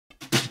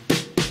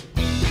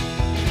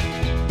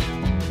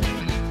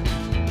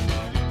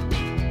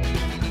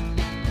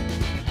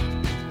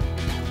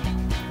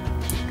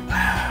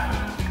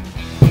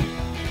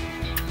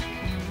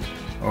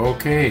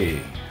Okay,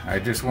 I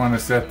just want to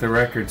set the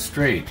record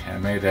straight. I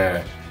made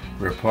a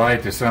reply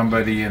to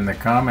somebody in the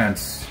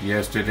comments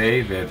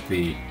yesterday that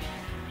the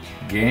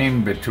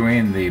game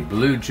between the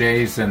Blue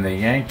Jays and the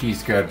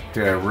Yankees got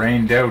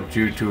rained out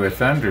due to a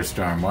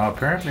thunderstorm. Well,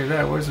 apparently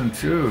that wasn't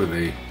true.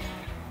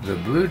 The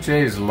Blue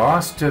Jays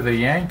lost to the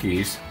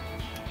Yankees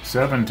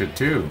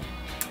 7-2.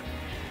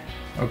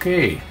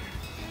 Okay,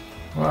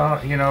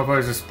 well, you know, if I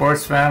was a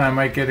sports fan, I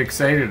might get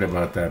excited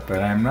about that,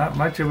 but I'm not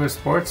much of a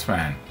sports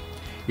fan.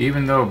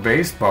 Even though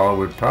baseball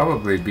would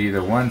probably be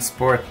the one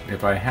sport,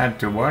 if I had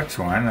to watch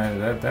one,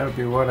 that would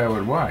be what I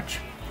would watch.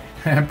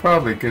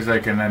 Probably because I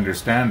can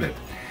understand it.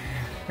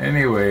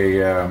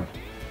 Anyway,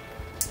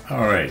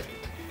 alright.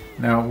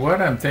 Now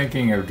what I'm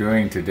thinking of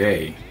doing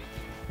today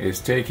is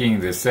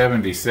taking the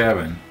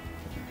 77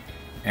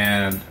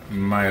 and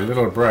my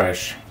little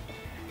brush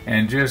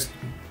and just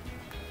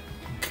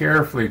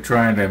carefully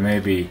trying to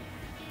maybe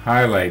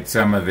highlight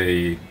some of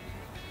the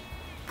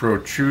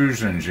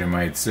protrusions, you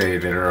might say,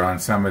 that are on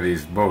some of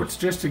these boats,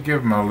 just to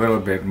give them a little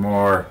bit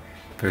more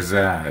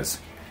pizzazz.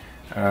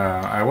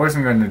 I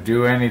wasn't going to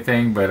do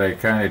anything, but I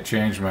kind of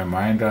changed my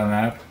mind on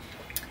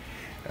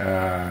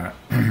that.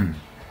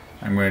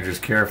 I'm going to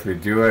just carefully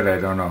do it. I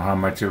don't know how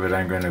much of it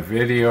I'm going to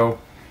video.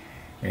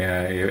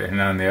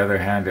 And on the other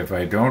hand, if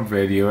I don't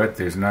video it,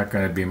 there's not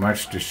going to be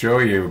much to show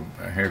you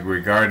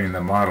regarding the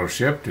model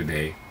ship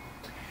today.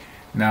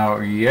 Now,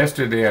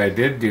 yesterday I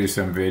did do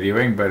some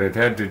videoing, but it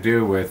had to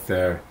do with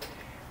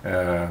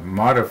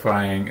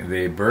modifying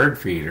the bird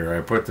feeder.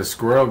 I put the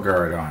squirrel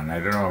guard on. I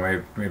don't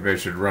know, maybe I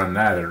should run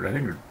that. I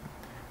think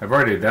I've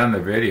already done the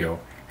video,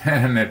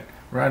 and it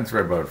runs for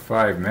about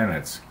 5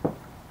 minutes.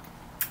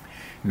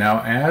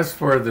 Now, as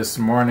for this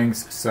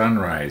morning's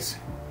sunrise,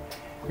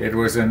 it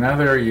was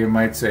another, you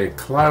might say,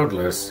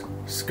 cloudless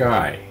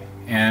sky.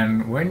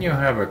 And when you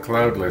have a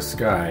cloudless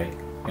sky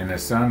in a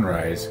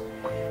sunrise,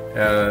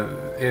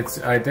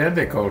 it's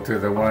identical to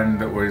the one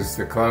that was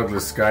the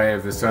cloudless sky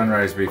of the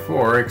sunrise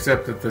before,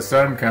 except that the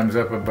sun comes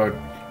up about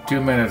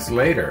 2 minutes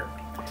later,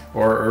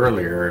 or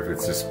earlier if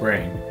it's a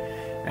spring.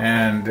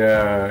 And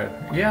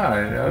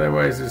yeah,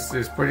 otherwise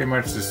it's pretty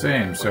much the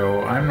same.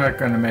 So I'm not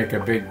going to make a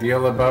big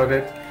deal about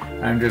it.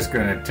 I'm just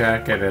going to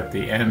tack it at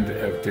the end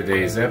of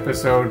today's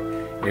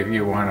episode. If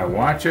you want to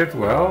watch it,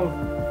 well,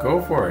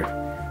 go for it.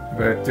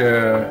 But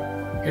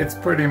it's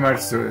pretty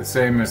much the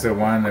same as the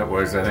one that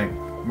was, I think,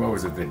 what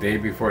was it, the day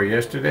before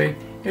yesterday?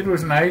 It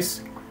was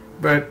nice,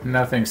 but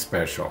nothing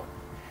special.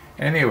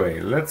 Anyway,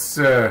 let's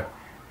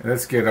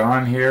get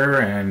on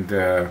here, and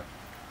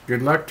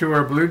good luck to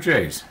our Blue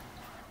Jays.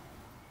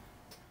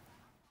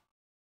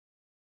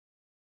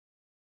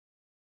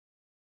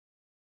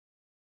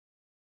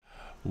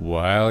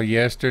 While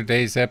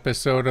yesterday's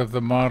episode of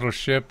the model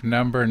ship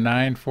number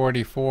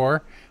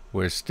 944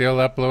 was still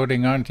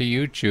uploading onto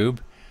YouTube,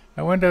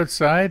 I went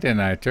outside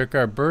and I took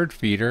our bird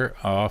feeder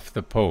off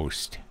the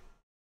post.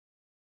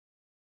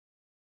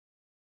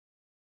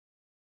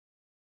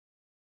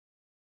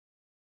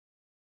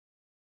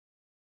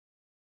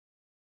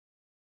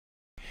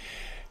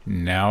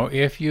 Now,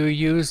 if you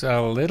use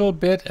a little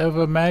bit of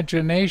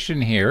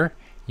imagination here,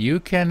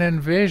 you can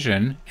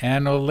envision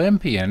an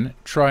Olympian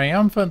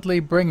triumphantly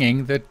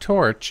bringing the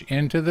torch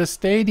into the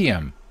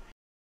stadium.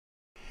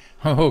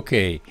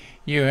 Okay,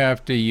 you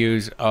have to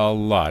use a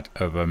lot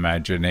of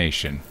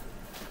imagination.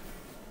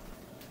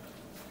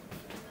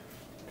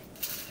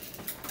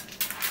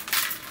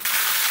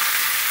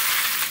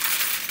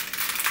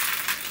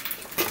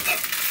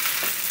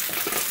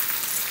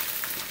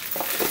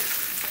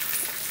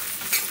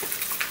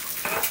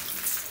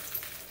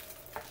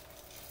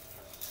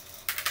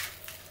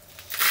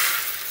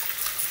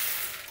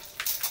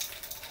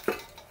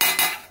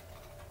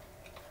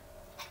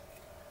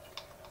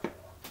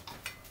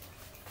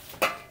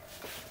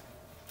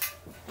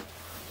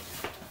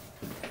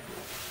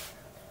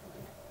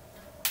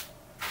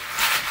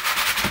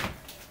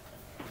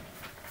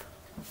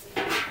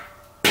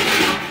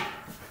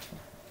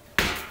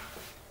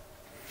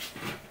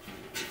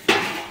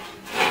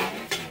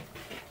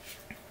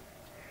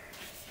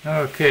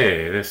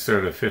 Okay, this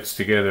sort of fits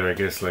together, I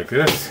guess, like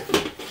this.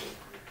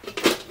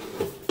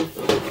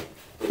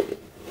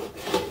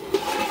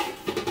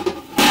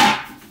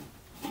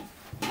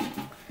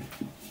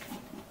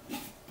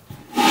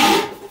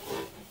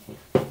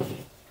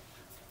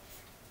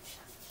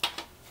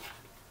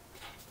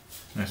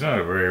 It's not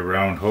a very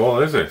round hole,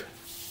 is it?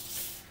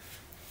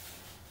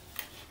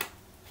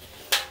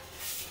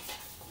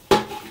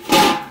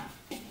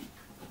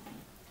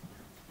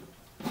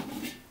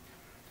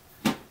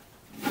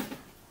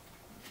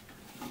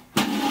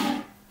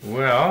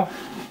 Well,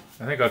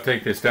 I think I'll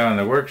take this down in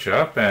the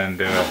workshop,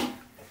 and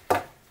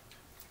I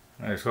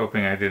was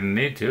hoping I didn't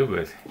need to,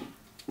 but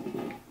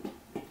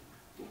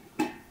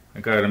I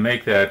got to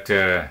make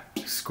that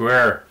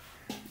square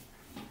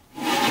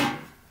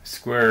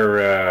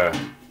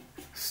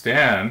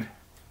stand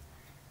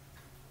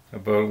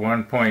about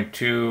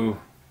 1.2.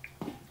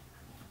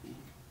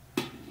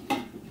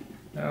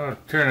 I'll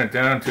turn it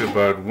down to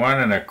about 1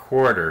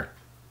 1/4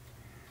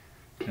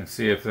 and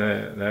see if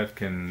that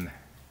can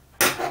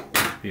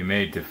be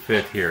made to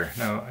fit here.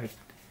 Now,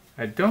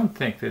 I don't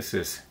think this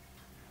is.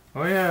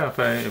 Oh yeah,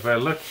 if I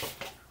look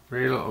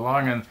right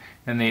along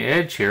in the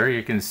edge here,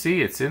 you can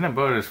see it's in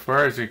about as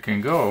far as it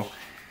can go.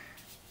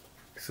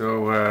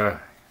 So,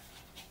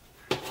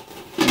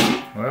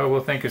 well,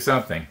 we'll think of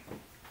something.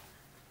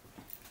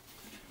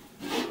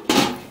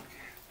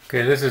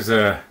 Okay, this is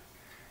a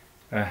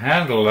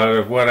handle out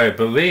of what I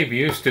believe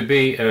used to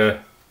be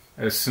a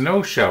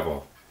snow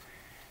shovel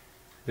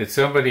that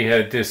somebody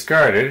had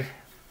discarded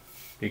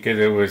because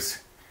it was,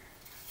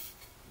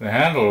 the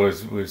handle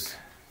was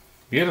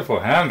beautiful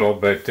handle,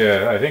 but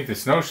I think the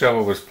snow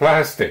shovel was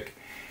plastic.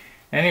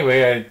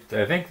 Anyway,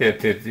 I think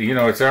that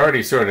it's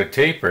already sort of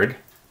tapered.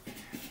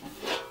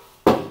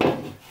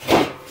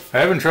 I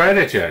haven't tried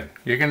it yet.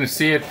 You're going to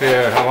see it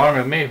along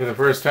with me for the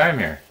first time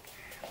here.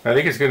 I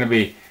think it's going to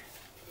be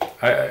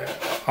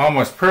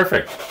almost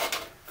perfect.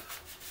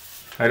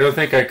 I don't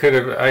think I could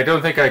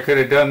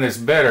have done this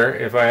better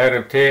if I had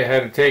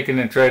it taken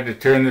and tried to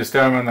turn this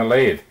down on the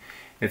lathe.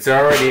 It's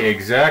already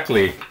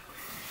exactly.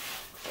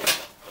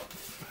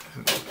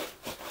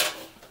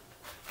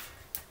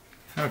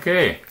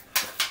 Okay.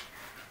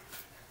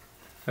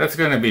 That's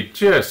going to be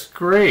just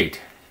great.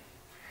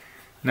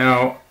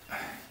 Now,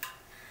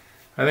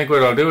 I think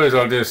what I'll do is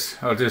I'll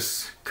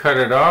just cut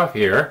it off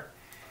here,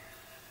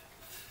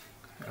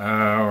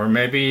 or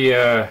maybe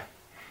what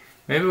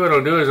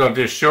I'll do is I'll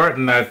just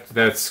shorten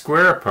that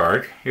square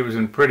part. It was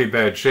in pretty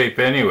bad shape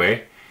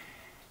anyway,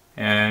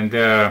 and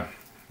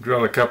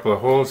drill a couple of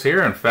holes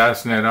here and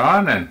fasten it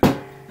on, and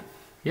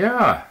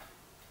yeah.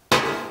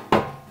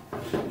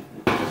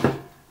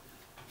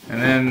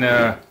 And then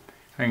I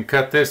can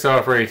cut this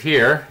off right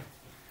here,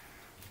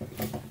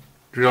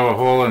 drill a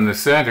hole in the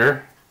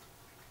center,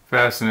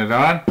 fasten it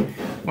on.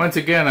 Once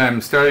again,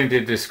 I'm starting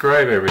to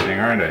describe everything,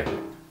 aren't I?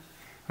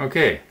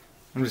 Okay,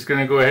 I'm just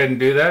going to go ahead and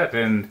do that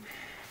and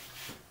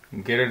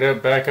get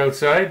it back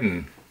outside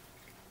and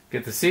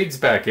get the seeds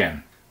back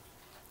in.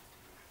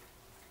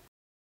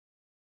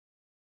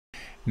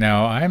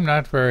 Now, I'm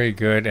not very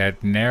good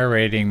at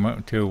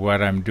narrating to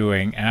what I'm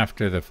doing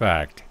after the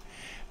fact.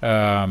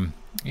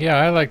 Yeah,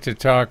 I like to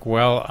talk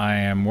while I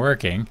am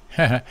working,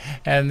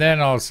 and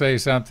then I'll say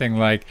something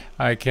like,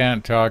 I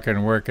can't talk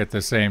and work at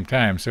the same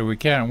time, so we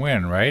can't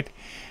win, right?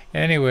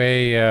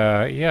 Anyway,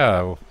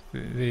 yeah,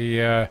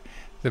 the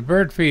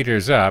bird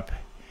feeder's up.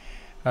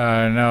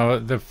 Now,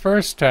 the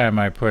first time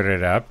I put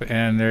it up,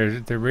 and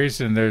the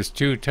reason there's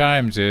two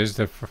times is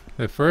the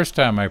first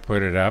time I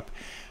put it up,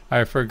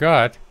 I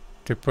forgot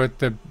to put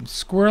the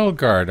squirrel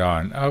guard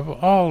on. Of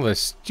all the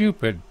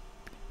stupid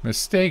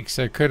mistakes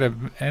I could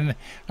have, and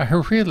I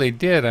really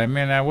did. I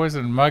mean, I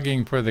wasn't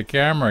mugging for the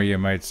camera, you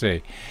might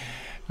say.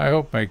 I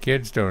hope my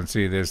kids don't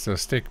see this. They'll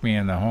stick me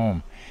in the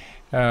home.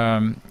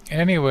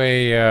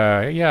 Anyway,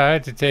 yeah, I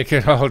had to take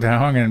it all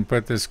down and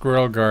put the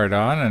squirrel guard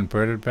on and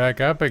put it back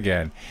up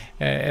again.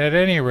 At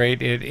any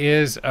rate, it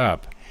is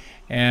up.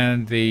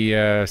 And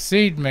the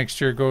seed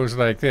mixture goes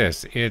like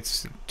this.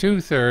 It's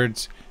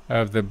 2/3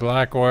 of the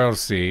black oil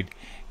seed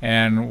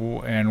and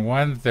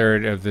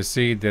 1/3 of the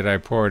seed that I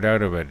poured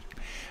out of it.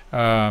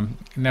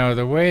 Now,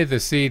 the way the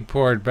seed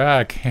poured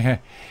back,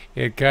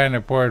 it kind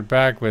of poured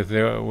back with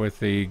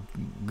the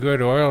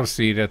good oil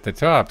seed at the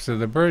top. So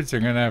the birds are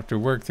going to have to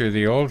work through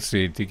the old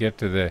seed to get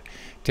to the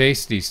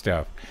tasty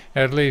stuff.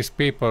 At least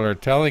people are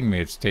telling me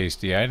it's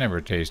tasty. I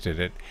never tasted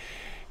it.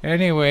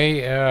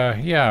 Anyway,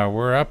 yeah,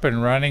 we're up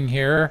and running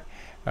here.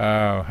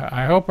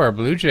 I hope our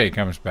blue jay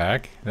comes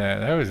back.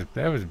 That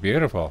was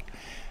beautiful.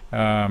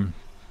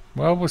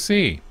 Well, we'll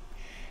see.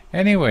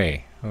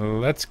 Anyway,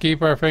 let's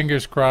keep our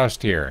fingers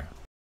crossed here.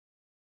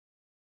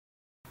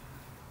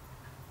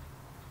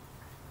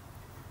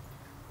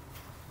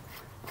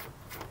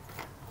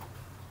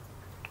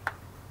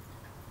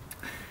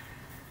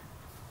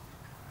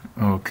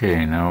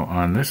 Okay, now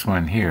on this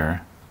one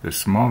here, the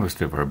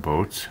smallest of our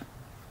boats,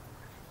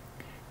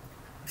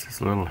 is this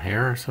a little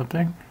hare or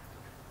something?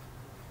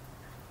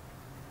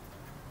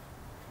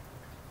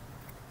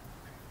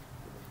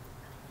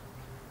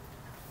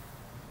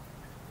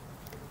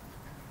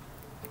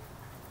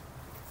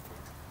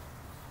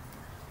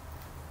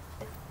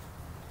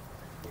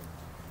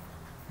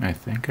 I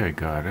think I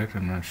got it,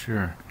 I'm not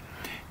sure.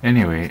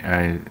 Anyway,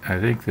 I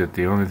think that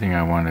the only thing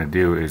I want to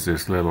do is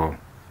this little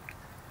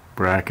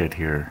bracket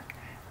here.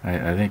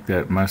 I think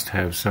that must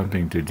have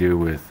something to do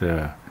with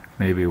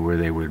maybe where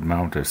they would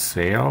mount a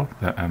sail,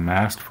 a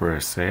mast for a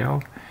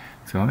sail.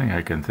 It's the only thing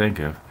I can think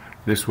of.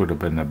 This would have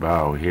been the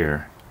bow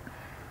here.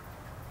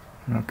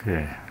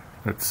 Okay,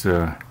 let's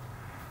what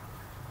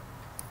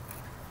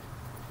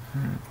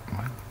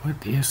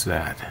is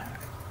that?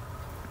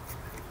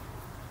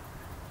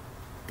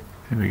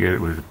 Let me get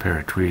it with a pair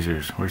of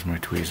tweezers. Where's my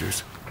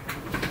tweezers?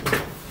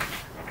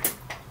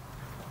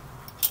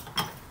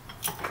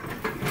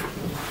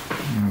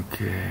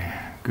 Okay,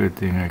 good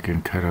thing I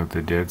can cut out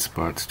the dead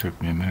spots. Took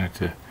me a minute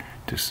to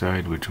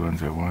decide which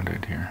ones I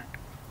wanted here.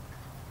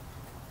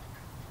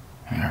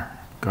 There,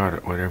 got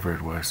it, whatever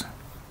it was.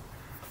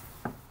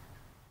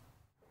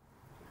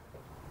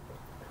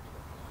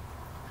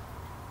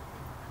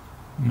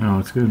 No,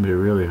 it's going to be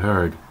really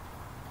hard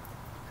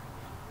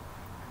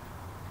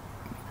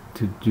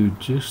to do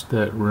just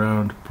that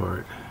round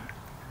part.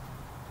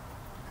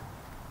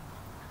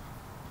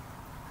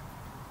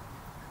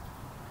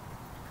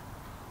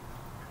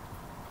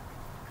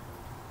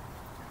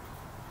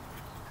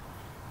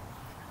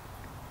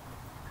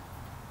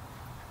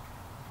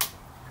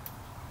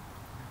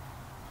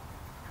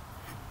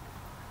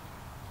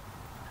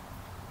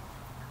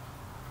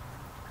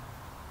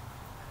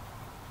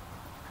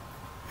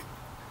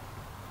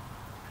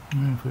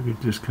 If I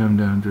could just come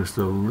down just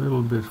a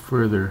little bit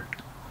further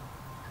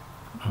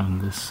on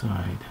this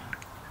side.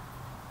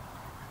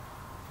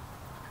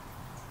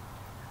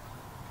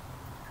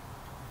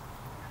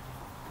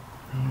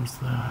 How's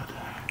that?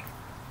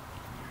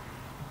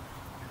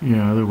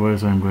 Yeah,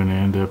 otherwise I'm going to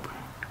end up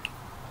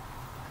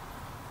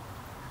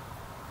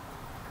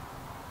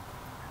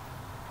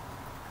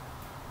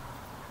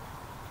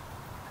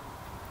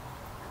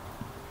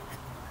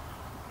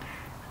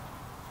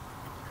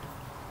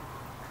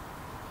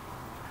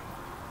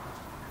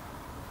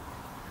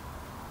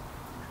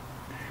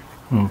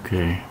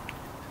okay,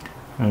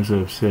 as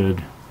I've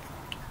said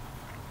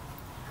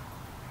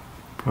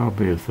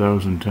probably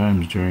 1,000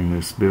 times during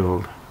this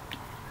build,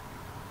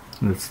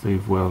 let's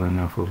leave well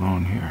enough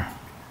alone here.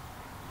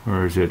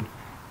 Or is it,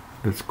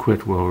 let's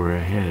quit while we're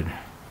ahead?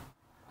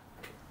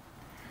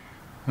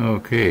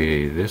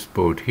 Okay, this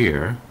boat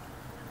here,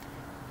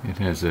 it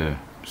has a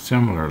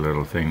similar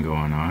little thing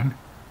going on.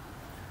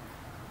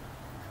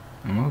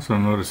 I'm also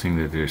noticing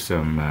that there's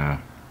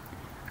some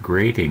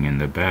grating in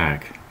the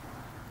back.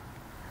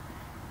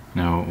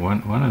 Now,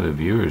 one of the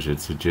viewers had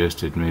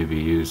suggested maybe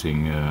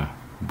using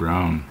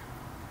brown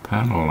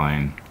panel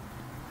line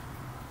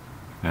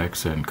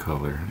accent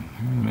color.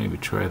 Maybe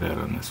try that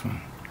on this one.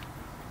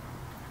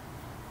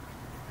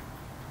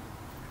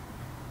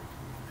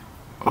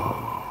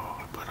 Oh,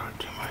 I put on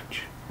too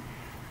much.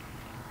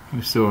 It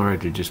was so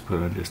hard to just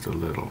put on just a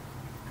little.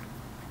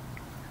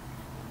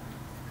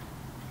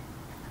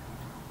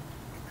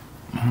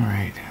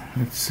 Alright,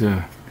 let's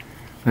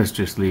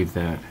just leave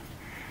that.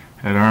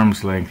 At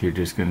arm's length, you're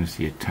just going to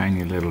see a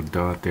tiny little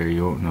dot there.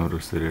 You won't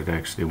notice that it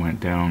actually went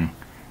down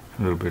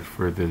a little bit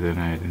further than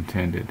I had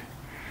intended.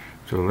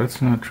 So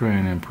let's not try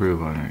and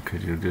improve on it,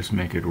 because you'll just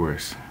make it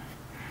worse.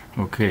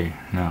 Okay,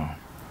 now,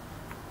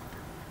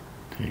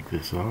 take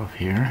this off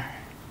here,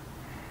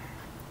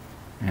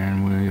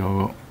 and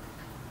we'll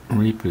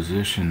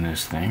reposition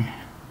this thing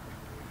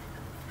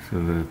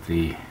so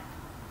that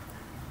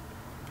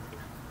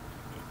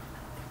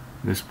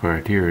this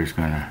part here is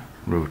going to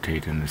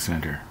rotate in the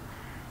center.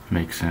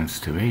 Makes sense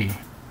to me.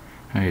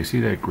 Now you see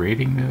that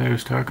grating that I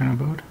was talking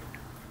about?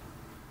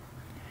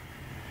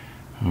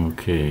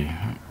 Okay,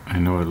 I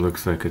know it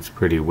looks like it's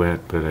pretty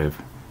wet, but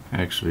I've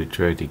actually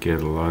tried to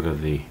get a lot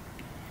of the...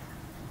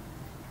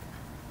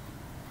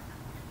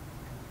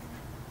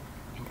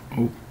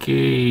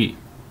 Okay,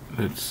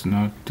 let's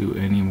not do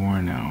any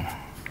more now.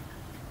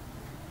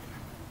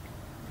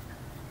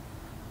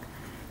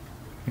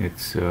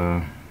 It's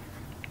yet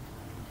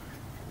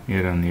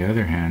on the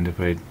other hand, if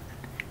I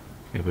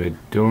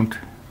don't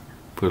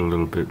put a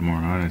little bit more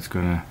on, it's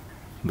gonna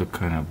look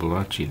kind of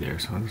blotchy there.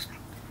 So I'll just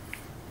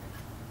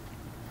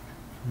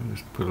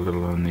put a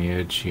little on the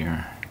edge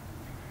here.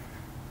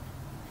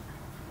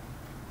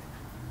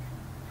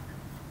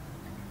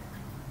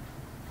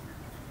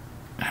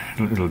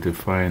 It'll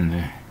define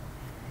the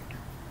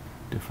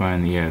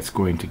yeah, it's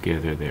going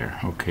together there.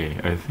 Okay,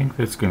 I think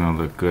that's gonna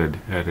look good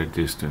at a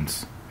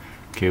distance.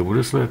 Okay, we'll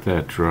just let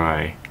that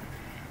dry.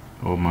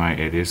 Oh my,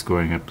 it is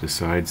going up the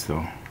sides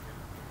though.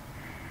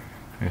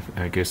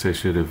 I guess I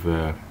should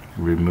have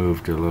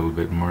removed a little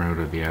bit more out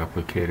of the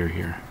applicator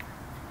here.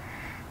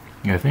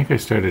 I think I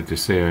started to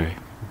say I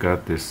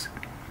got this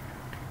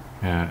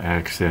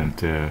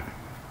accent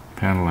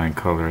panel line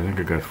color. I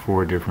think I got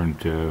 4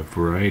 different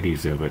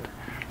varieties of it.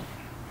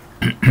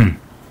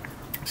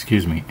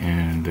 Excuse me.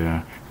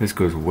 And this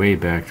goes way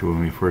back to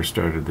when we first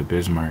started the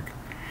Bismarck.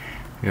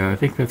 Yeah, I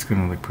think that's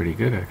going to look pretty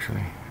good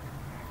actually.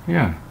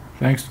 Yeah,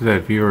 thanks to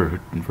that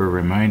viewer for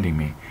reminding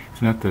me.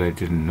 It's not that I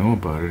didn't know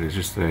about it, it's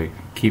just that I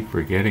keep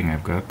forgetting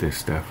I've got this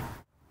stuff.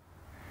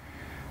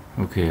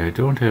 Okay, I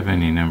don't have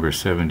any number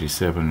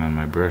 77 on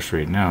my brush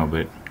right now,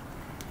 but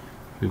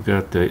we've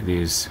got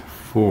these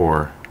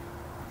 4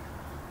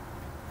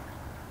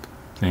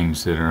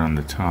 things that are on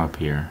the top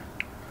here.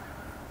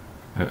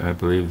 I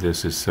believe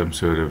this is some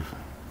sort of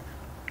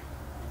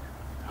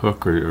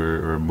hook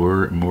or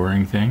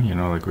mooring thing, you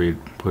know, like where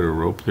you put a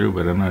rope through,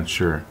 but I'm not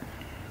sure.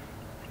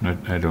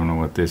 I don't know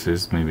what this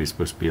is. Maybe it's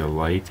supposed to be a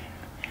light.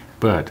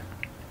 But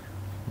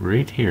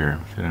right here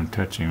that I'm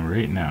touching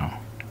right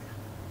now,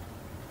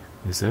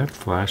 is that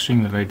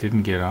flashing that I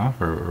didn't get off,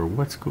 or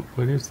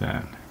what is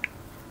that?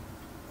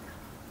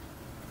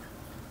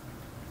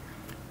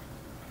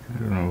 I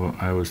don't know.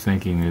 I was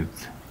thinking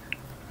that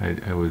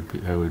I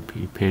would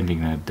be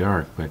painting that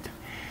dark, but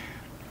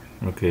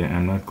okay,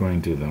 I'm not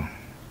going to though.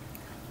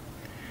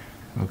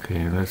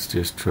 Okay, let's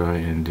just try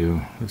and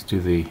let's do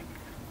the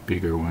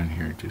bigger one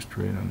here, just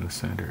right on the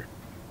center.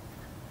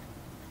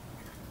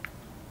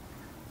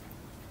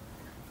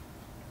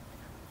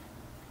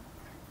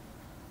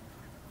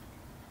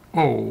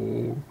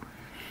 Oh.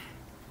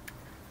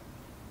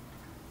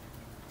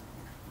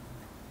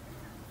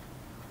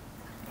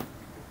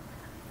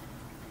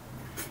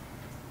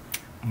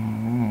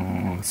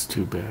 Oh, it's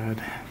too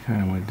bad.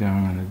 Kind of went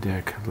down on the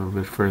deck a little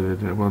bit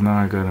further. Well, now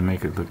I got to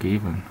make it look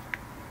even.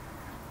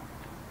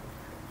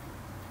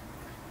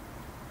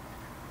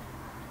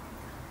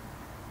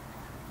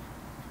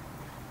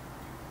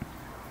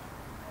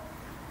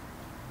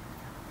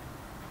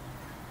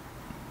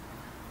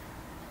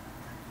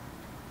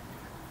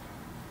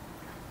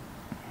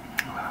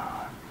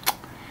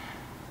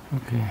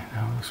 Okay,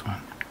 now this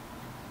one.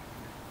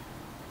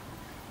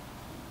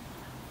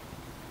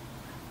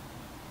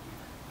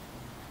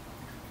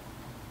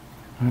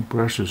 My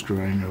brush is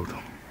drying out.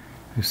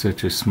 There's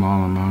such a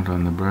small amount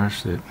on the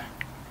brush that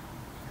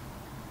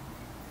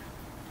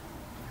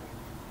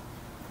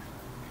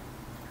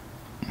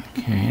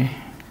okay.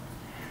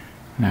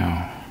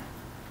 Now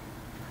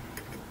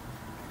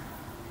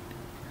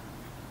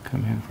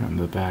come in from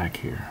the back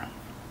here.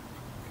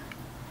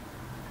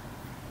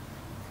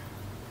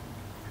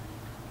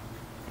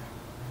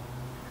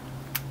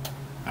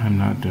 I'm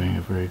not doing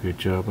a very good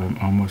job. I'm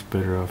almost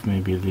better off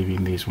maybe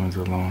leaving these ones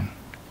alone.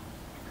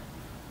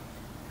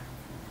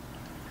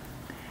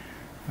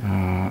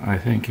 I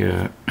think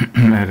at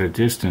a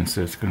distance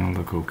that's going to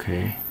look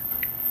okay,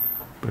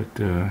 but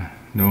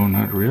no,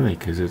 not really,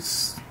 because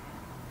it's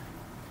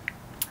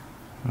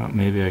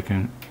maybe I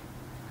can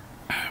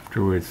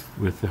afterwards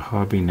with the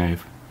hobby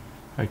knife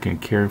I can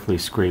carefully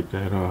scrape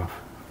that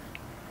off.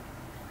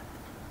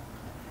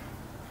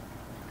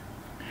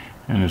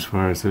 And as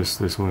far as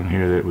this one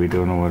here that we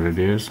don't know what it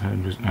is,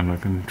 I'm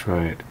not going to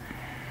try it.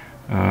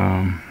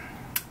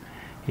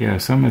 Yeah,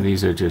 some of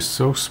these are just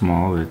so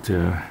small that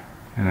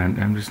and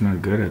I'm just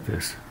not good at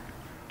this.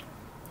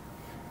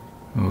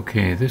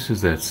 Okay, this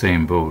is that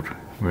same boat.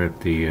 We're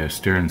at the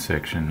stern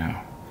section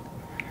now.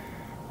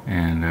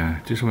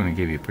 And just want to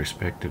give you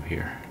perspective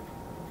here.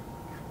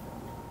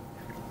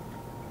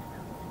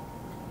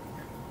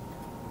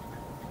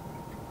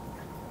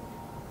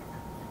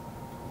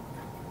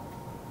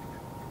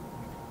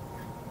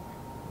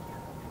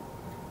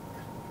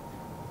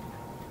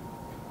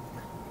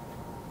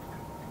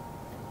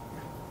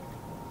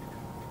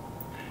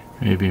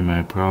 Maybe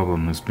my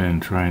problem has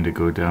been trying to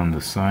go down the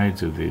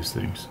sides of these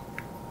things.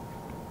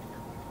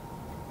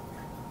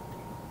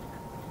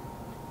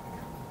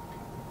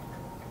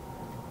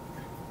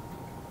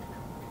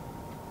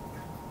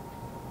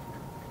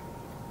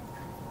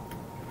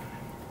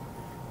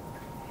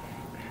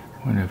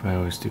 What if I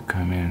was to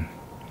come in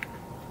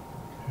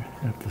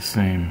at the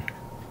same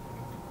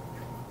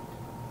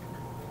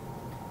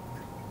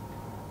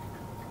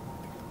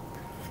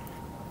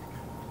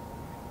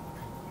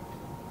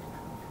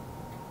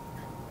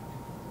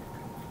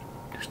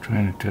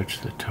trying to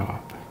touch the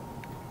top.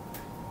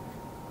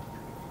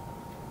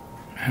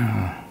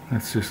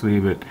 Let's just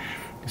leave it.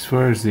 As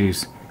far as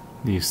these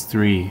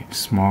three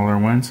smaller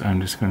ones,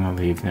 I'm just going to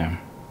leave them.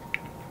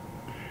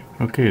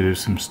 Okay,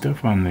 there's some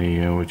stuff on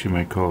the what you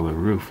might call the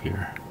roof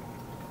here.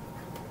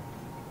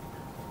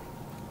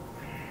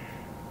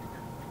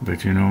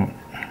 But you know,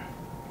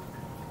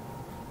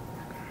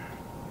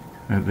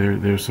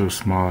 they're so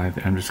small.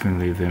 I'm just going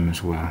to leave them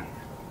as well.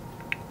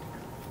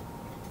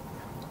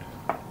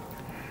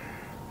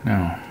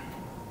 Now,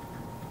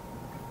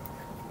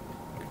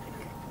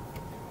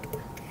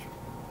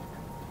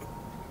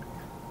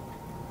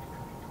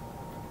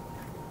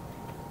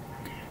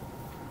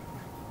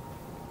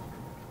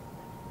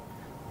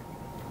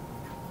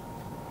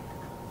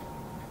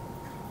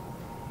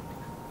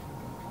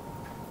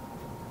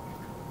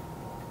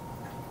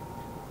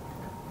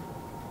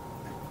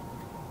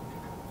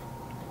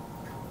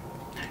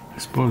 I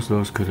suppose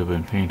those could have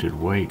been painted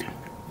white.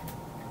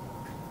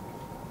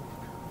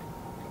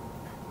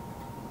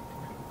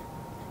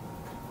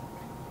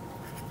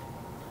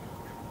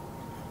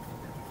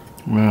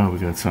 Well, we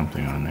got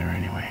something on there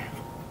anyway.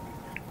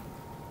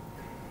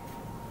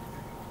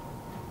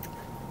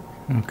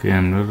 Okay,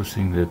 I'm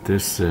noticing that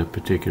this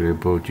particular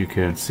boat, you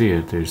can't see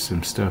it. There's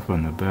some stuff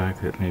on the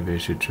back that maybe I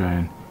should try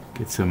and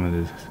get some of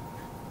this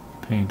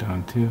paint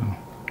on too.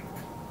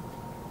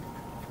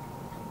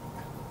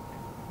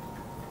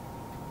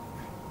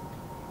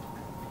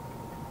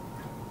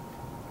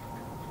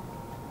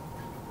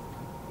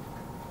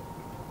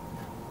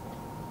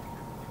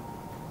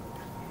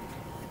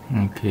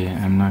 Okay,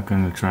 I'm not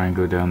going to try and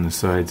go down the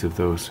sides of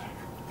those.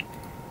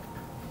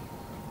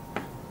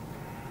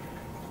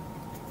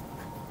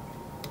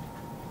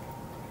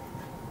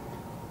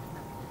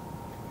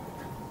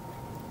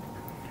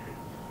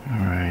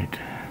 Alright.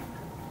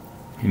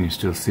 Can you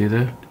still see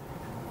that?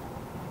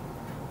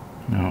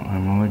 No,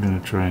 I'm only going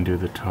to try and do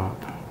the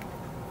top.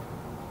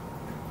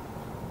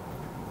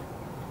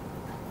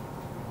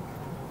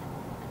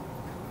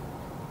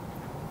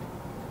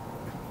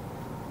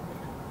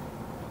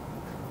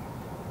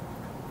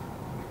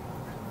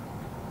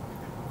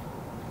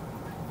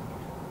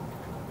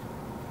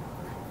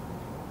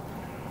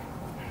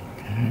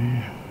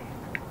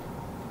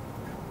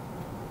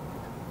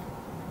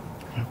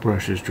 My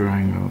brush is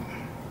drying out.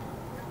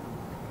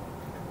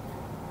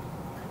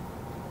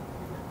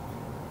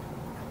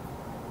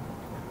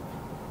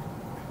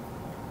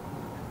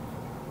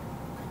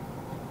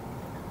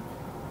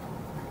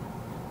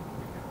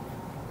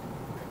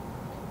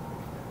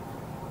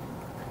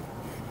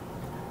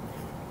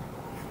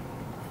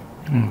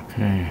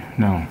 Okay,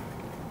 no.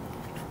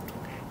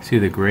 See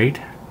the grate?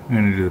 I'm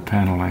going to do the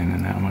panel line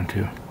in that one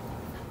too.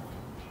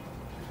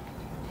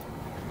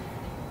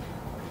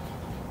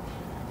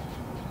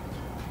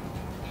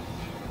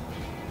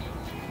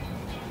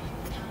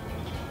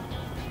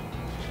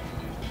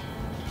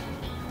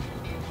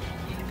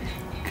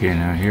 Okay,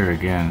 now here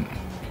again,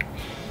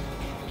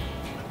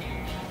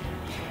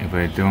 if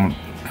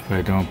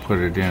I don't put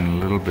it in a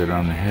little bit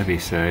on the heavy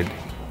side,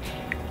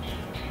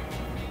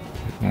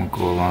 it won't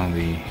go along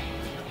the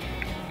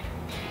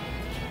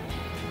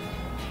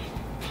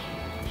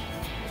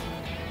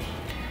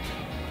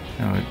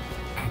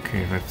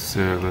okay,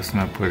 let's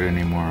not put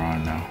any more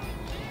on now.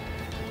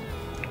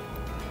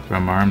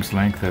 From arm's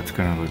length, that's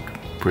going to look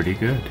pretty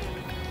good.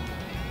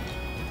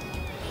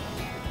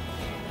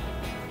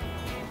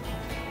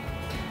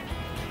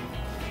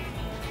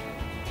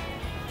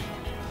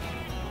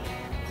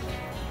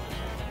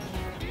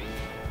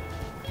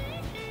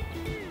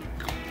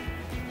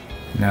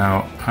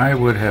 Now, I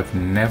would have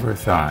never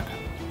thought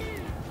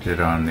that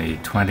on the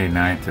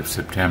 29th of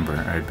September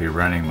I'd be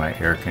running my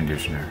air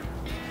conditioner,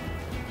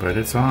 but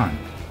it's on.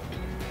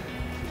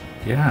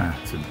 Yeah,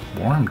 it's a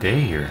warm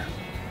day here.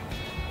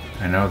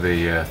 I know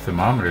the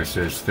thermometer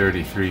says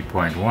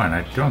 33.1.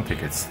 I don't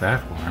think it's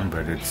that warm,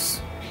 but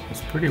it's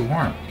pretty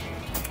warm.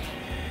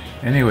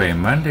 Anyway,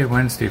 Monday,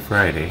 Wednesday,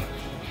 Friday,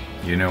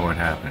 you know what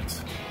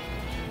happens.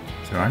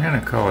 So I'm going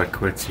to call it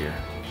quits here.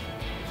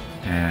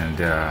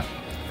 And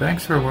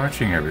thanks for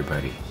watching,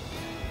 everybody.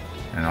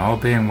 And all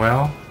being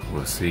well,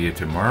 we'll see you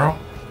tomorrow.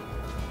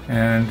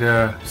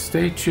 And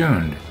stay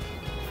tuned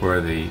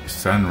for the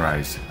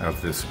sunrise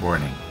of this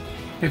morning,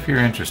 if you're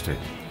interested.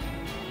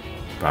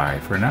 Bye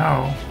for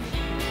now.